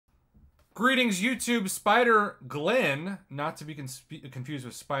Greetings, YouTube. Spider Glenn, not to be confused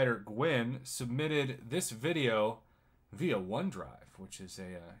with Spider Gwen, submitted this video via OneDrive, which is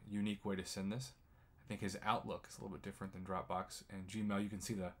a unique way to send this. I think his Outlook is a little bit different than Dropbox and Gmail. You can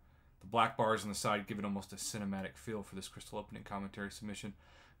see the black bars on the side give it almost a cinematic feel for this crystal opening commentary submission.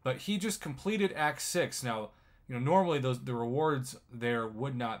 But he just completed Act 6. Now, normally the rewards there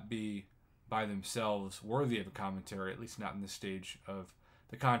would not be by themselves worthy of a commentary, at least not in this stage of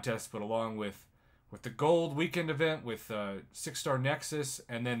the contest, but along with the gold weekend event with 6-star Nexus,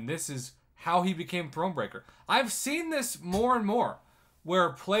 and then this is how he became Thronebreaker. I've seen this more and more, where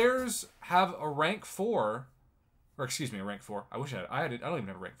players have a rank 4, or excuse me, a rank 4. I wish I had it. I don't even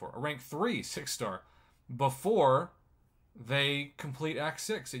have a rank 4. A rank 3 6-star before they complete Act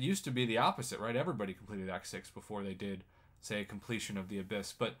 6. It used to be the opposite, right? Everybody completed Act 6 before they did, say, completion of the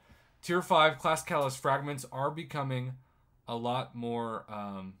Abyss. But Tier 5 Class Catalyst fragments are becoming a lot more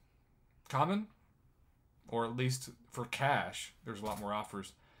common, or at least for cash, there's a lot more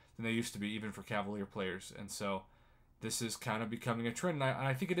offers than they used to be, even for Cavalier players. And so this is kind of becoming a trend. And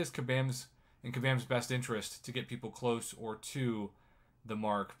I think it is in Kabam's best interest to get people close or to the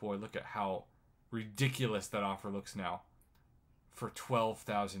mark. Boy, look at how ridiculous that offer looks now for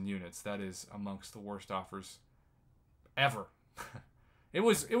 12,000 units. That is amongst the worst offers ever. It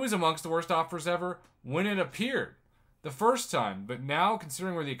was amongst the worst offers ever when it appeared the first time, but now,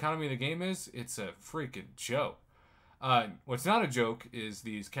 considering where the economy of the game is, it's a freaking joke. What's not a joke is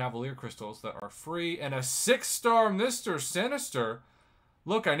these Cavalier crystals that are free, and a 6-star Mr. Sinister.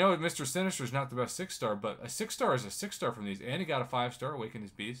 Look, I know Mr. Sinister is not the best 6-star, but a 6-star is a 6-star from these, and he got a 5-star, Awaken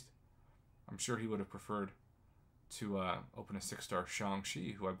His Beast. I'm sure he would have preferred to open a 6-star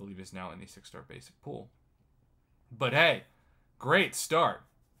Shang-Chi, who I believe is now in the 6-star basic pool. But hey, great start.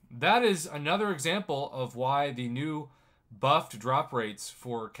 That is another example of why the new buffed drop rates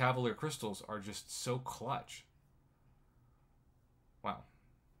for Cavalier crystals are just so clutch. Wow.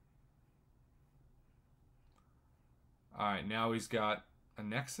 Alright, now he's got a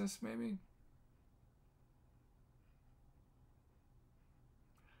Nexus, maybe?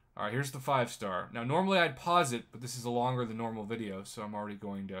 Alright, here's the 5-star. Now, normally I'd pause it, but this is a longer than normal video, so I'm already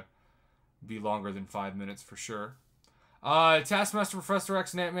going to be longer than 5 minutes for sure. Taskmaster Professor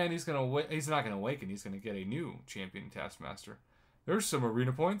X and Ant-Man, he's not gonna awaken, he's gonna get a new champion Taskmaster. There's some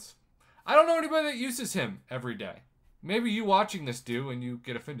arena points. I don't know anybody that uses him every day. Maybe you watching this do, and you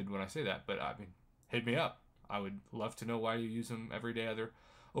get offended when I say that, but I mean, hit me up. I would love to know why you use him every day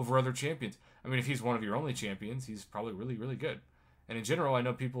over other champions. I mean, if he's one of your only champions, he's probably really, really good. And in general, I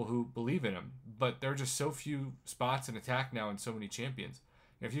know people who believe in him, but there are just so few spots in attack now and so many champions.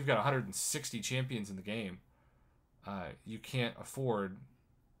 If you've got 160 champions in the game, you can't afford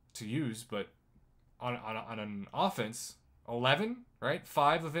to use, but on an offense, 11, right?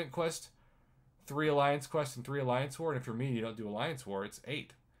 5 event quest, 3 alliance quest, and 3 alliance war. And if you're me, you don't do alliance war, it's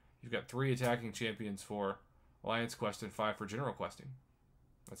 8. You've got 3 attacking champions for alliance quest and 5 for general questing.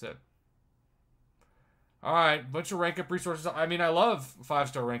 That's it. All right, bunch of rank up resources. I mean, I love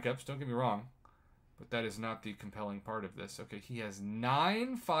 5-star rank ups, don't get me wrong, but that is not the compelling part of this. Okay, he has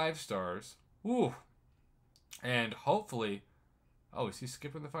 9 5-stars. Ooh. And hopefully, oh, is he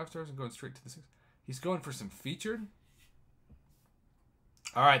skipping the 5 stars and going straight to the 6? He's going for some featured?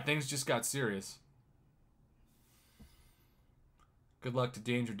 All right, things just got serious. Good luck to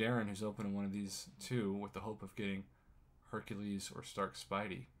Danger Darren, who's opening one of these too, with the hope of getting Hercules or Stark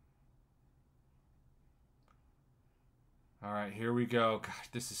Spidey. All right, here we go. God,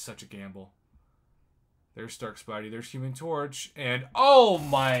 this is such a gamble. There's Stark Spidey. There's Human Torch. And, oh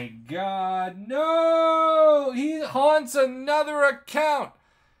my god, no! He haunts another account!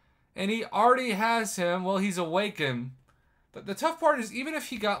 And he already has him. Well, he's awakened. But the tough part is, even if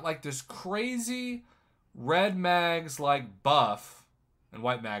he got, like, this crazy red mags-like buff, and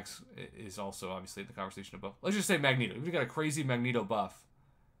white mags is also, obviously, in the conversation above. Let's just say Magneto. If he got a crazy Magneto buff,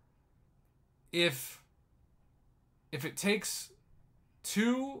 if it takes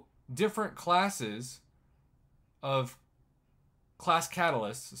 2 different classes of class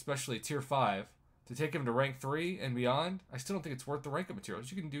catalysts, especially tier 5, to take him to rank 3 and beyond, I still don't think it's worth the rank up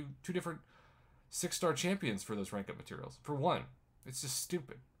materials. You can do 2 different 6-star champions for those rank up materials. For 1. It's just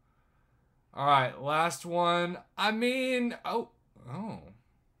stupid. Alright, last one. I mean, oh.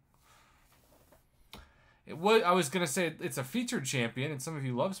 I was going to say it's a featured champion, and some of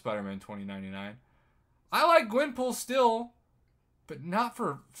you love Spider-Man 2099. I like Gwenpool still, but not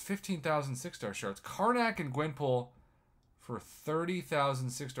for 15,000 6-star shards. Karnak and Gwenpool for 30,000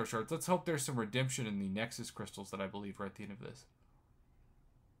 6-star shards. Let's hope there's some redemption in the Nexus crystals that I believe are at the end of this.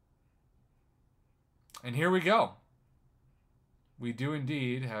 And here we go. We do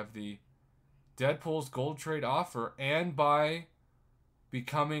indeed have the Deadpool's gold trade offer, and by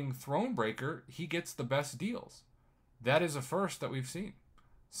becoming Thronebreaker, he gets the best deals. That is a first that we've seen.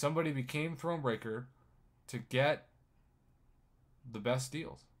 Somebody became Thronebreaker to get the best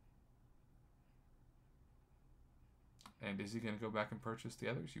deals. And is he going to go back and purchase the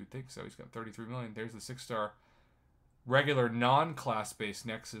others? You would think so. He's got 33 million. There's the 6-star regular non-class-based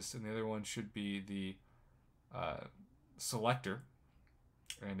Nexus, and the other one should be the Selector.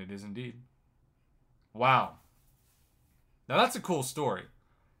 And it is indeed. Wow. Now that's a cool story.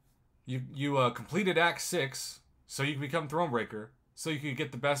 You completed Act 6 so you can become Thronebreaker, so you can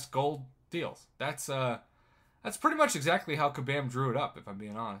get the best gold deals. That's pretty much exactly how Kabam drew it up, if I'm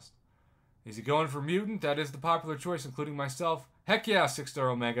being honest. Is he going for Mutant? That is the popular choice, including myself. Heck yeah, 6-star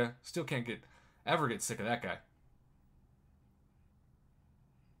Omega. Still can't ever get sick of that guy.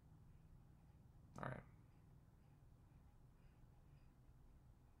 Alright.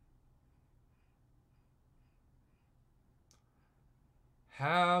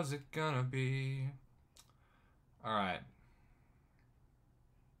 How's it gonna be? Alright.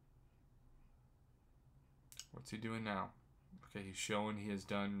 What's he doing now? Okay, he's showing he has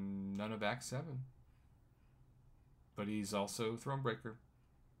done none of Act 7. But he's also Thronebreaker.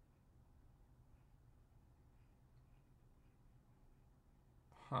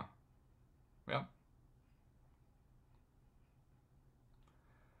 Huh. Yep.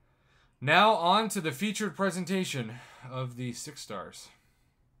 Now on to the featured presentation of the 6-stars.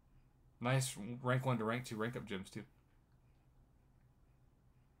 Nice rank 1 to rank 2 rank up gems too.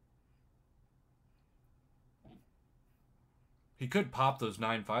 He could pop those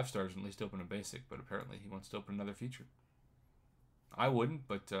 9 5-stars and at least open a basic, but apparently he wants to open another feature. I wouldn't,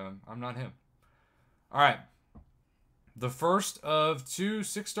 but I'm not him. All right. The first of 2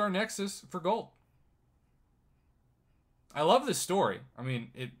 6-star Nexus for gold. I love this story. I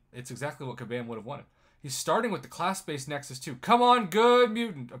mean, it's exactly what Kabam would have wanted. He's starting with the class-based Nexus 2. Come on, good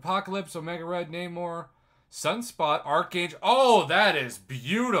Mutant. Apocalypse, Omega Red, Namor, Sunspot, Archangel. Oh, that is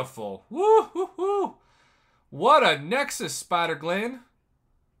beautiful. Woo-hoo-hoo. What a Nexus, Spider-Glenn.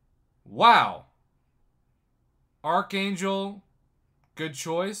 Wow. Archangel, good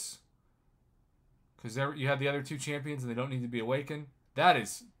choice. Because you have the other 2 champions and they don't need to be awakened.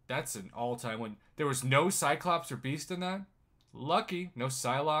 That's an all-time win. There was no Cyclops or Beast in that. Lucky. No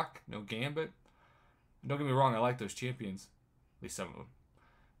Psylocke, no Gambit. Don't get me wrong, I like those champions. At least some of them.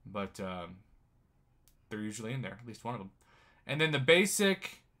 But they're usually in there. At least one of them. And then the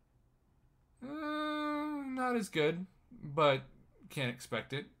basic... not as good, but can't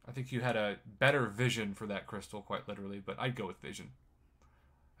expect it. I think you had a better vision for that crystal, quite literally, but I'd go with Vision.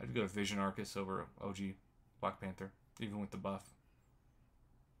 I'd go with Vision Arcus over OG Black Panther, even with the buff.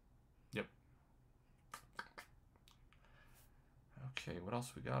 Yep. Okay, what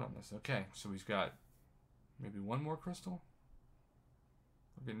else we got on this? Okay, so we've got maybe one more crystal.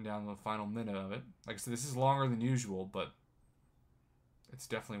 We're getting down to the final minute of it. Like I said, this is longer than usual, but it's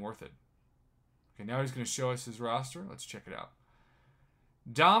definitely worth it. Okay, now he's going to show us his roster. Let's check it out.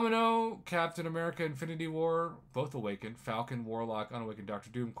 Domino, Captain America, Infinity War, both awakened. Falcon, Warlock, Unawakened,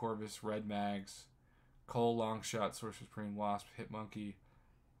 Doctor Doom, Corvus, Red Mags, Cole, Longshot, Sorcerer Supreme, Wasp, Hitmonkey,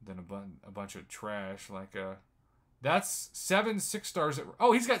 then a bunch of trash. That's 7 6-stars.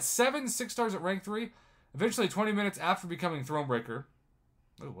 Oh, he's got 7 6-stars at rank 3. Eventually, 20 minutes after becoming Thronebreaker.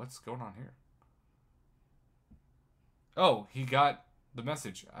 Oh, what's going on here? Oh, he got the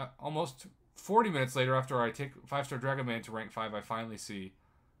message. Almost 40 minutes later, after I take 5-star Dragon Man to rank 5, I finally see...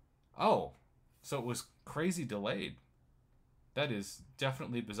 Oh, so it was crazy delayed. That is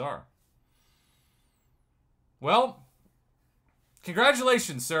definitely bizarre. Well,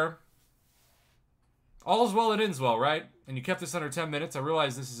 congratulations, sir. All's well that ends well, right? And you kept this under 10 minutes. I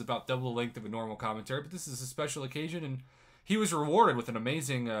realize this is about double the length of a normal commentary, but this is a special occasion, and he was rewarded with an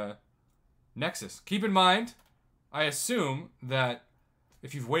amazing Nexus. Keep in mind, I assume that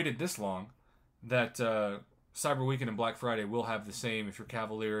if you've waited this long, that Cyber Weekend and Black Friday will have the same. If you're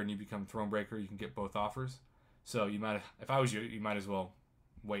Cavalier and you become Thronebreaker, you can get both offers. So you might, if I was you, you might as well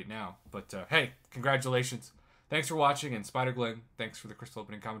wait now. But hey, congratulations. Thanks for watching, and Spider-Glenn, thanks for the crystal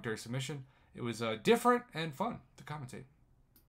opening commentary submission. It was different and fun to commentate.